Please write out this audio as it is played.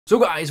So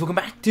guys, welcome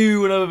back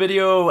to another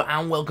video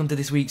and welcome to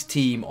this week's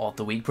Team of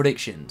the Week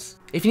predictions.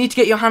 If you need to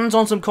get your hands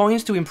on some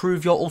coins to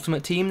improve your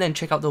ultimate team, then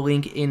check out the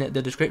link in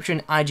the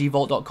description,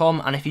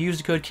 igvault.com, and if you use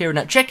the code Kieron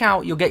at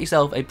checkout, you'll get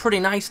yourself a pretty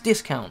nice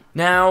discount.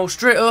 Now,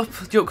 straight up,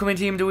 the upcoming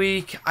Team of the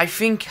Week, I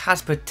think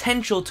has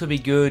potential to be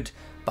good,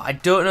 but I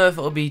don't know if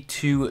it'll be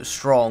too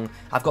strong.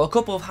 I've got a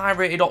couple of high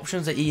rated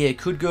options that EA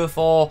could go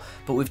for,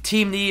 but with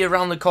Team of the Year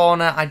around the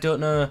corner, I don't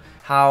know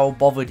how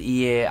bothered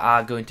EA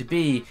are going to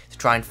be to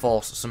try and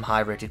force some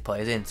high rated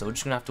players in. So we're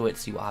just going to have to wait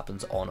to see what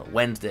happens on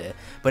Wednesday.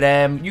 But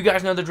you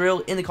guys know the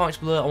drill. In the comments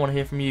below, I want to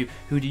hear from you.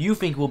 Who do you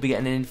think will be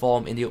getting an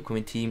inform in the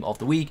upcoming Team of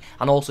the Week?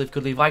 And also, if you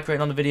could leave a like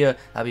rating on the video,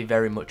 that'd be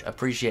very much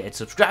appreciated.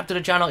 Subscribe to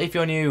the channel if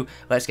you're new.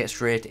 Let's get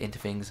straight into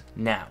things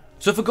now.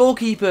 So for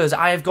goalkeepers,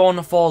 I have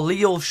gone for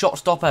Lille shot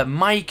stopper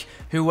Mike,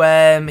 who,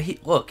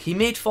 he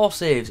made 4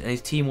 saves and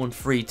his team won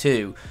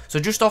 3-2. So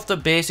just off the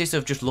basis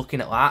of just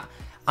looking at that,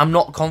 I'm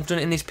not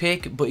confident in this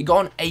pick, but he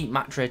got an 8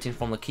 match rating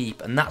from the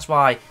keep, and that's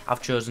why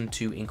I've chosen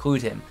to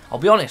include him. I'll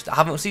be honest, I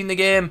haven't seen the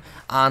game,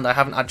 and I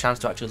haven't had a chance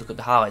to actually look at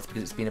the highlights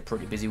because it's been a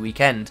pretty busy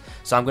weekend.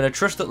 So I'm going to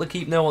trust that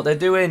L'Equipe know what they're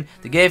doing.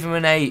 They gave him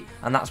an 8,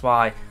 and that's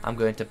why I'm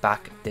going to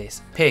back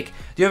this pick.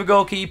 The other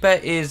goalkeeper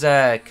is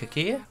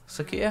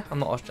Sakir, I'm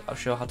not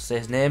sure how to say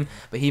his name,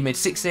 but he made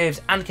 6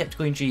 saves and kept a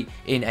clean sheet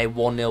in a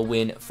 1-0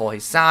 win for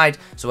his side,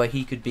 so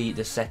he could be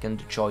the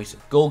second choice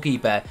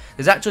goalkeeper.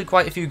 There's actually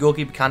quite a few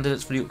goalkeeper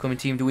candidates for the upcoming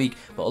Team of the Week,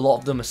 but a lot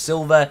of them are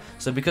silver,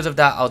 so because of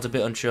that I was a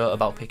bit unsure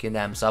about picking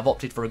them, so I've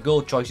opted for a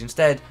gold choice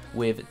instead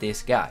with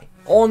this guy.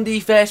 On the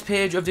first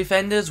page of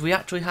defenders, we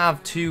actually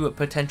have 2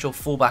 potential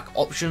fullback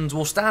options.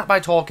 We'll start by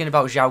talking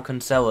about João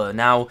Cancelo.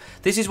 Now,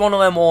 this is one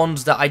of them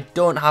ones that I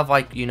don't have, a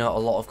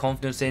lot of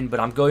confidence in, but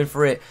I'm going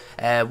for it.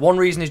 One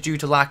reason is due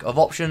to lack of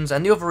options,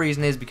 and the other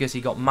reason is because he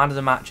got man of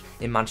the match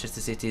in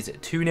Manchester City's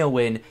 2-0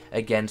 win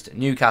against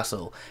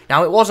Newcastle.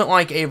 Now, it wasn't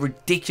like a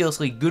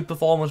ridiculously good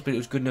performance, but it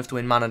was good enough to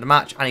win man of the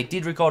match, and he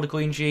did record a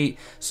clean sheet,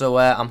 so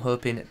I'm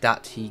hoping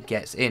that he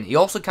gets in. He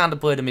also kind of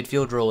played a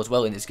midfield role as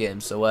well in this game,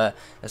 so a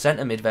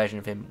centre mid version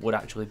of him would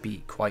actually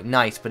be quite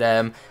nice, but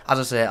as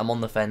I say, I'm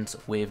on the fence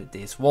with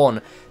this one.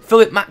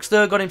 Philip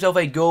Maxter got himself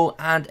a goal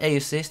and a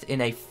assist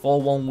in a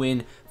 4-1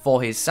 win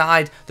for his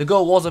side. The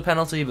goal was a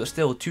penalty, but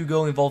still 2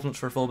 goal involvements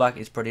for a fullback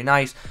is pretty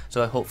nice,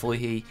 so hopefully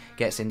he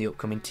gets in the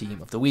upcoming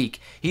Team of the Week.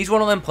 He's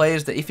one of them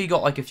players that if he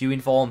got like a few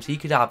informs, he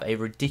could have a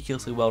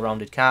ridiculously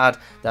well-rounded card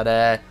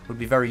that would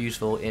be very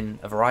useful in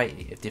a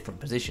variety of different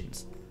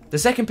positions. The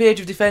second page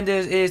of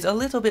defenders is a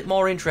little bit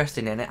more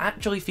interesting, and it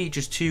actually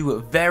features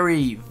 2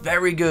 very,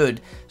 very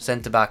good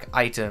centre-back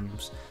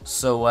items.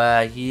 So,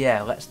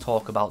 yeah, let's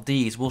talk about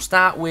these. We'll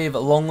start with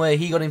Longley.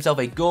 He got himself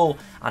a goal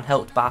and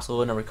helped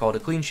Barcelona record a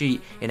clean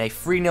sheet in a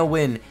 3-0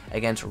 win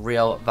against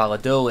Real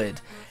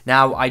Valladolid.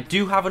 Now, I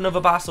do have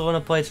another Barcelona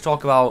player to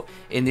talk about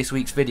in this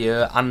week's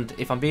video, and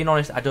if I'm being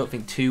honest, I don't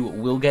think 2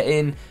 will get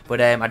in,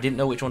 but I didn't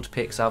know which one to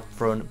pick, so I've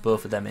thrown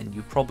both of them in.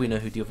 You probably know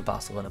who the other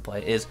Barcelona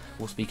player is.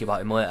 We'll speak about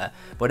him later.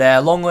 But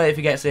Longley, if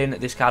he gets in,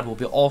 this card will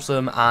be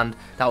awesome, and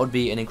that would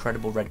be an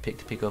incredible red pick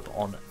to pick up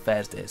on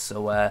Thursday.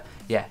 So,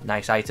 yeah,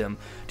 nice item.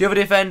 The other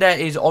defender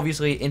is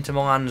obviously Inter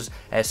Milan's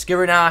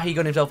Skriniar. He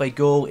got himself a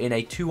goal in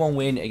a 2-1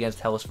 win against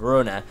Hellas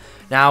Verona.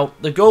 Now,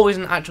 the goal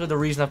isn't actually the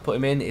reason I've put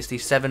him in. It's the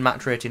 7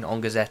 match rating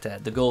on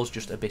Gazzetta. The goal's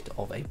just a bit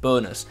of a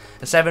bonus.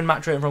 The 7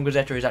 match rating from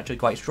Gazzetta is actually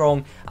quite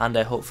strong, and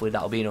hopefully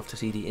that'll be enough to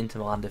see the Inter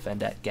Milan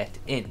defender get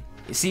in.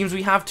 It seems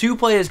we have 2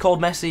 players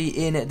called Messi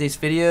in this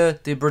video.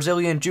 The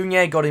Brazilian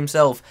Junior got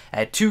himself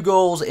 2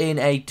 goals in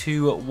a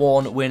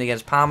 2-1 win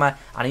against Parma,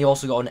 and he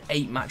also got an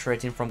 8 match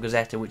rating from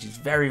Gazzetta, which is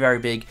very, very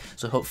big,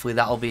 so hopefully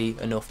that'll be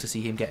enough to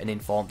see him getting in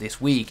form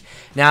this week.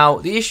 Now,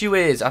 the issue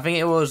is, I think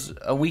it was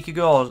a week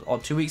ago or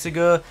 2 weeks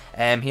ago,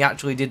 he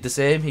actually did the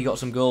same. He got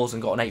some goals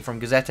and got an 8 from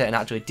Gazzetta and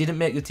actually didn't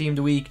make the Team of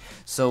the Week,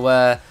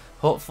 so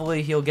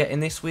hopefully he'll get in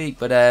this week,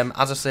 but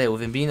as I say,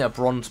 with him being a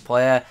bronze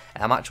player,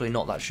 I'm actually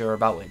not that sure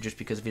about it just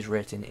because of his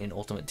rating in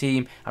Ultimate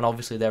Team, and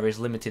obviously there is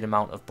limited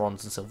amount of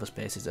bronze and silver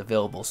spaces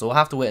available, so we'll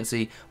have to wait and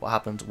see what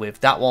happens with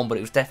that one, but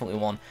it was definitely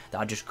one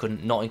that I just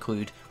couldn't not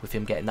include with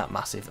him getting that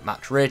massive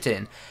match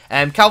rating.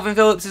 Calvin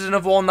Phillips is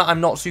another one that I'm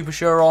not super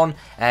sure on.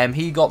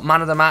 He got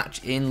man of the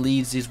match in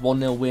Leeds'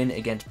 1-0 win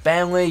against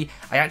Burnley.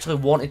 I actually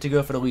wanted to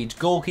go for the Leeds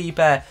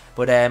goalkeeper,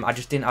 but I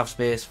just didn't have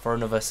space for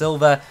another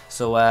silver,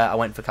 so I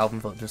went for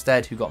Calvin Phillips instead,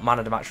 who got man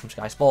of the match from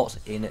Sky Sports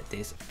in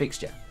this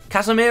fixture.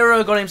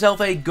 Casemiro got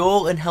himself a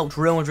goal and helped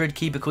Real Madrid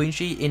keep a clean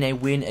sheet in a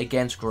win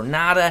against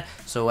Granada,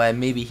 so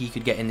maybe he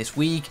could get in this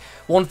week.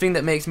 One thing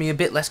that makes me a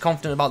bit less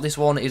confident about this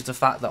one is the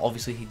fact that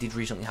obviously he did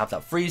recently have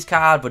that freeze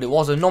card, but it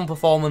was a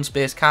non-performance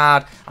based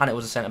card and it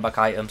was a centre-back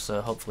item,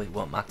 so hopefully it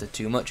won't matter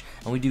too much,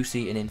 and we do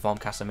see an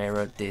informed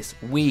Casemiro this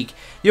week.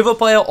 The other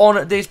player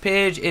on this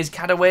page is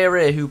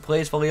Kadewere, who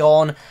plays for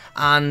Lyon,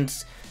 and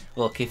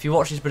look, if you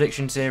watch this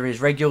prediction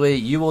series regularly,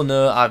 you will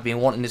know I've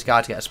been wanting this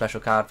guy to get a special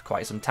card for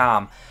quite some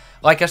time.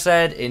 Like I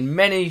said in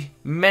many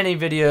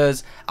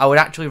videos, I would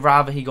actually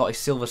rather he got a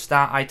silver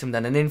star item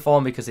than an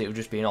inform because it would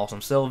just be an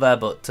awesome silver.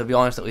 But to be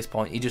honest, at this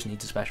point, he just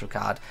needs a special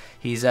card.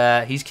 He's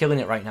killing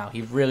it right now.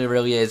 He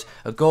really is.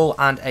 A goal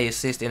and a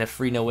assist in a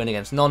 3-0 win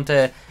against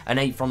Nantes, an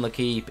 8 from the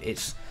keep.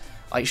 It's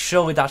like,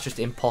 surely that's just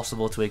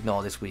impossible to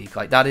ignore this week.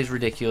 Like, that is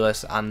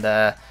ridiculous. And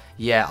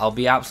yeah, I'll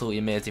be absolutely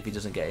amazed if he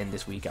doesn't get in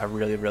this week. I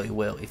really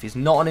will. If he's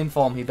not an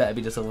inform, he better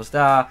be the silver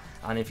star.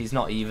 And if he's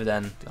not either,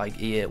 then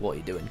like, EA, what are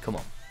you doing? Come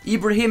on.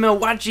 Ibrahima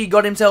Wadji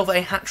got himself a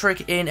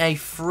hat-trick in a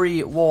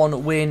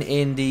 3-1 win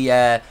in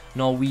the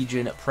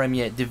Norwegian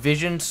Premier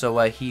Division, so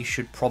he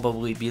should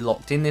probably be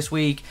locked in this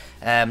week.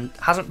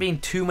 Hasn't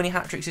been too many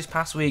hat-tricks this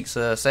past week,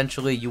 so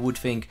essentially you would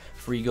think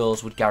 3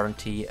 goals would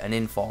guarantee an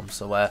inform,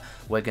 so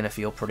we're going to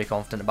feel pretty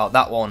confident about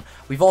that one.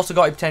 We've also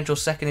got a potential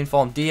second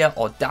inform,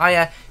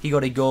 Dyer. He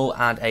got a goal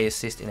and a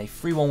assist in a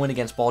 3-1 win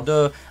against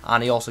Bordeaux,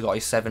 and he also got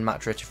a 7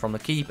 match rating from the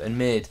keep and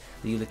made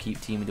the other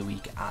keep team of the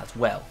week as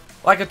well.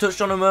 Like I touched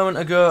on a moment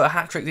ago, a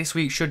hat-trick this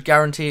week should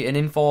guarantee an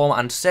inform,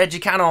 and Sergi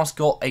Canos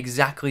got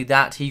exactly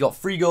that. He got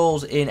 3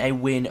 goals in a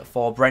win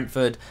for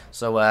Brentford,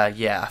 so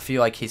yeah, I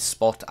feel like his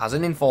spot as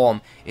an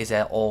inform is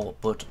all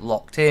but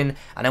locked in.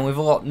 And then we've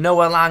got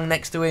Noah Lang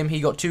next to him.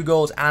 He got 2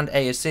 goals and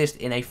a assist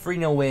in a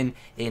 3-0 win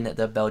in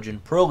the Belgian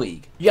Pro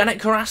League.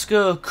 Yannick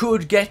Carrasco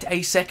could get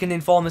a second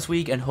inform this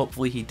week, and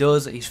hopefully he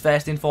does. His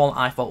first inform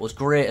I thought was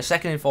great, a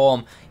second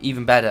inform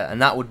even better,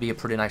 and that would be a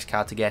pretty nice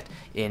card to get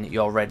in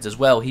your Reds as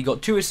well. He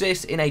got 2 assists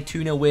in a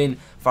 2-0 win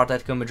for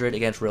Atletico Madrid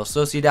against Real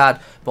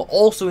Sociedad, but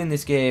also in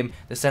this game,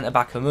 the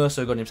centre-back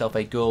Hermoso got himself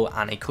a goal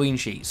and a clean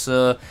sheet.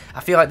 So I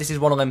feel like this is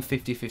one of them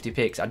 50-50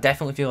 picks. I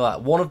definitely feel like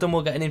one of them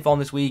will get an inform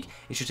this week.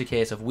 It's just a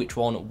case of which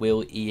one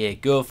will EA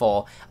go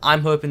for.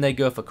 I'm hoping they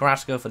go for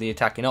Carrasco for the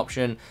attacking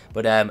option,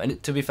 but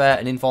and to be fair,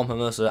 an inform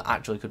Hermoso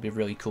actually could be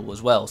really cool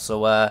as well.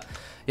 So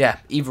yeah,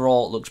 either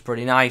or looks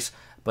pretty nice.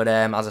 But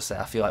as I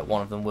said, I feel like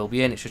one of them will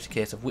be in. It's just a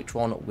case of which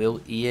one will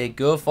EA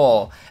go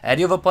for.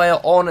 The other player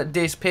on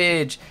this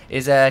page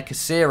is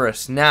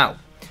Caceres. Now,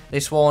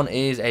 this one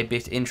is a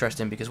bit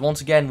interesting because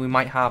once again we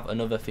might have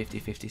another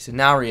 50-50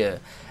 scenario.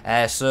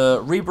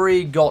 So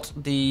Ribery got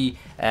the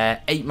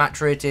 8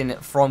 match rating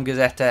from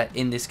Gazzetta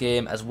in this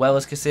game as well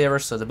as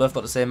Caceres, so they both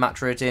got the same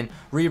match rating.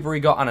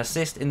 Ribery got an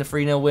assist in the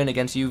 3-0 win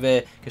against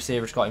Juve.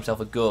 Caceres got himself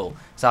a goal.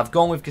 So I've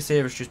gone with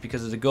Caceres just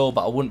because of the goal,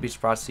 but I wouldn't be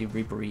surprised to see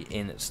Ribery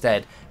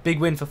instead. Big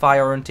win for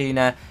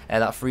Fiorentina,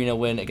 that 3-0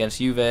 win against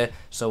Juve,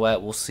 so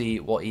we'll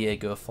see what EA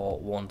go for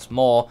once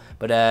more.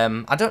 But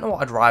I don't know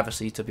what I'd rather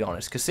see, to be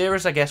honest.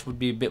 Caceres, I guess, would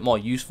be a bit more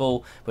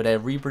useful, but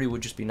Ribery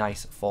would just be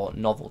nice for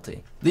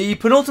novelty. The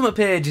penultimate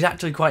page is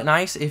actually quite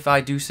nice, if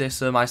I do say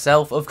so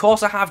myself. Of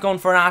course, I have gone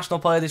for an Arsenal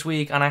player this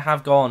week, and I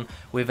have gone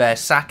with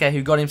Saka,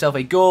 who got himself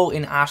a goal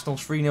in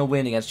Arsenal's 3-0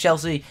 win against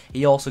Chelsea.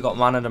 He also got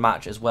man of the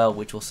match as well,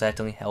 which will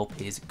certainly help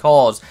his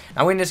cause.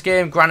 Now, in this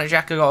game, Granit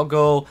Xhaka got a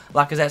goal,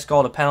 Lacazette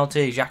scored a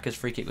penalty, Xhaka's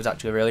free kick was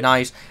actually really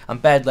nice,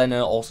 and Bed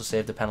Leno also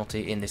saved the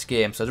penalty in this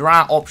game. So there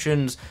are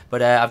options,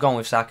 but I've gone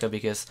with Saka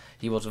because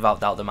he was without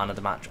doubt the man of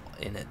the match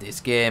in this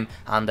game,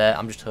 and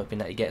I'm just hoping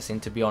that he gets in,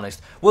 to be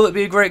honest. Will it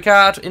be a great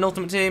card in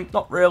Ultimate Team?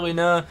 Not really,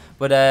 no,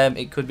 but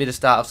it could be the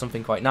start of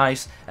something quite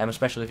nice,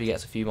 especially if he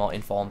gets a few more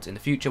informs in the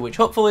future, which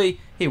hopefully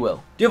he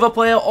will. The other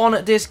player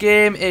on this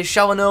game is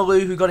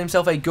Shalanolu, who got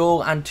himself a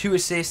goal and 2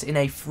 assists in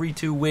a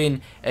 3-2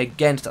 win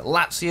against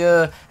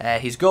Lazio.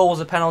 His goal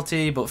was a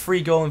penalty, but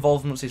 3 goal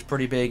involvements is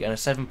pretty big, and a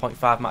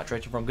 7.5 match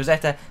rating from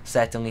Gazzetta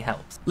certainly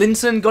helps.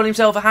 Linson got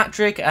himself a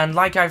hat-trick, and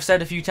like I've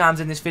said a few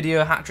times in this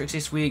video, hat-tricks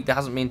this week, there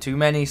hasn't been too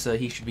many, so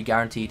he should be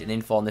guaranteed an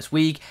inform this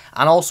week.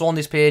 And also on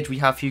this page, we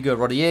have Hugo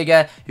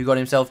Rodallega, who got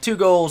himself 2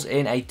 goals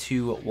in a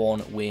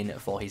 2-1 win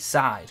for his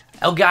side.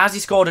 El Ghazi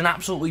scored an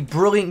absolutely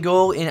brilliant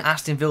goal in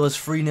Aston Villa's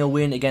 3-0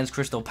 win against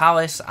Crystal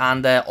Palace,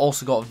 and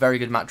also got very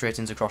good match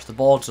ratings across the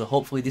board, so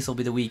hopefully this will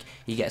be the week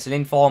he gets an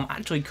inform.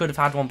 Actually could have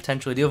had one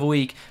potentially the other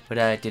week, but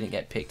didn't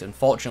get picked,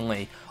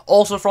 unfortunately.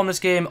 Also from this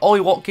game,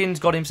 Ollie Watkins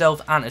got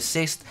himself an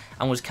assist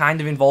and was kind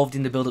of involved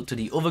in the build-up to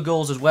the other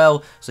goals as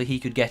well, so he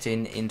could get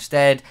in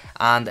instead,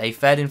 and a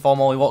third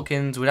inform Ollie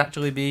Watkins would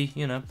actually be,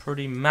 you know,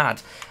 pretty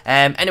mad.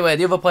 Anyway,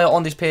 the other player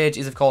on this page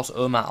is, of course,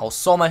 Omar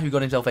Al-Sommer, who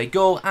got himself a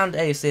goal and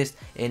a assist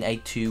in a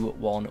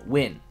 2-1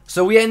 win.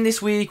 So we end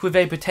this week with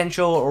a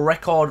potential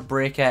record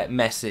breaker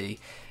Messi.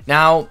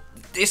 Now,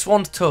 this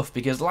one's tough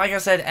because, like I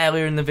said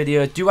earlier in the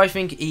video, do I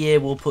think EA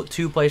will put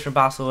 2 players from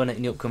Barcelona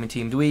in the upcoming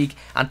Team of the Week?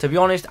 And to be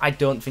honest, I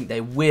don't think they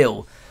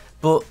will.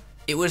 But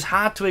it was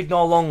hard to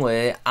ignore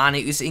Longley, and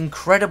it was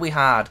incredibly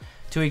hard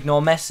to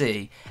ignore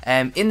Messi.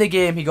 In the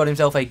game, he got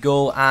himself a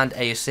goal and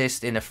a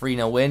assist in a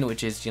 3-0 win,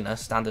 which is, you know,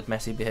 standard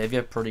Messi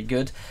behaviour, pretty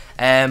good.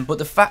 But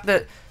the fact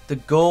that the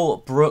goal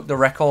broke the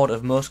record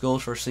of most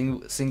goals for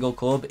a single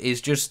club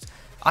is just...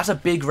 that's a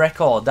big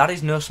record. That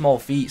is no small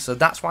feat, so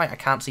that's why I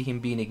can't see him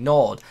being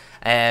ignored.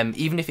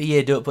 Even if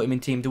EA don't put him in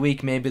Team of the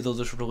Week, maybe they'll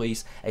just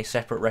release a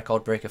separate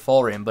record breaker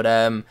for him. But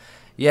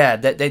yeah,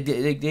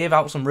 they gave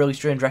out some really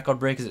strange record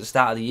breakers at the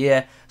start of the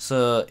year,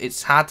 so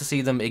it's hard to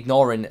see them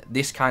ignoring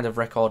this kind of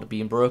record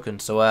being broken.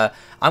 So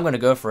I'm going to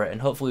go for it,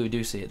 and hopefully we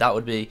do see it. That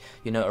would be,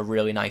 you know, a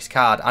really nice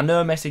card. I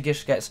know Messi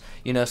just gets,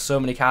 you know, so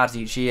many cards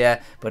each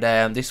year, but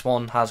this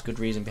one has good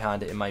reason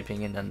behind it, in my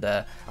opinion, and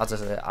as I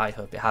said, I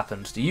hope it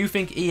happens. Do you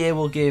think EA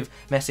will give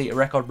Messi a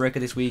record breaker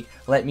this week?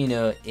 Let me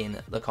know in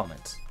the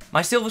comments.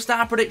 My Silver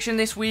Star prediction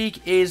this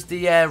week is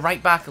the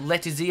right back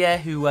Letizia,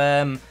 who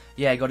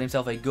yeah, got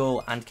himself a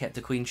goal and kept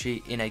a clean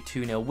sheet in a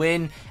 2-0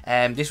 win.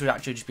 This would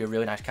actually just be a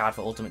really nice card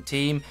for Ultimate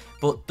Team,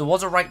 but there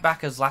was a right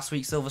back as last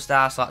week's Silver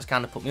Star, so that's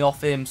kind of put me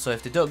off him. So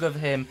if they don't go for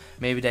him,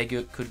 maybe they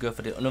could go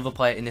for another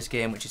player in this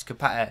game, which is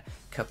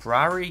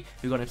Caprari,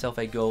 who got himself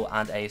a goal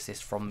and a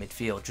assist from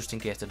midfield, just in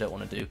case they don't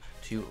want to do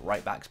 2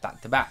 right backs back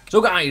to back.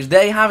 So guys,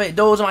 there you have it.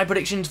 Those are my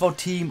predictions for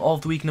Team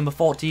of the Week number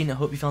 14. I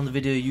hope you found the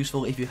video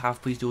useful. If you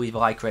have, please do leave a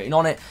like rating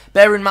on it.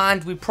 Bear in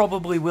mind, we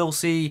probably will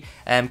see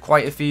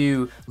quite a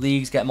few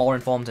leagues get more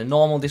informed than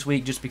normal this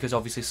week, just because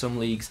obviously some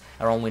leagues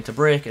are on winter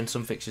break and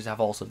some fixtures have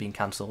also been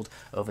cancelled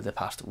over the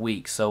past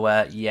week. So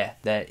yeah,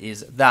 there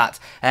is that.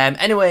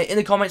 Anyway, in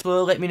the comments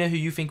below, let me know who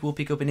you think will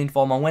pick up an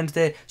inform on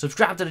Wednesday.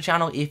 Subscribe to the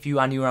channel if you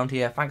are new around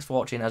here. Thanks for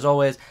watching as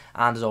always,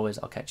 and as always,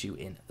 I'll catch you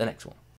in the next one.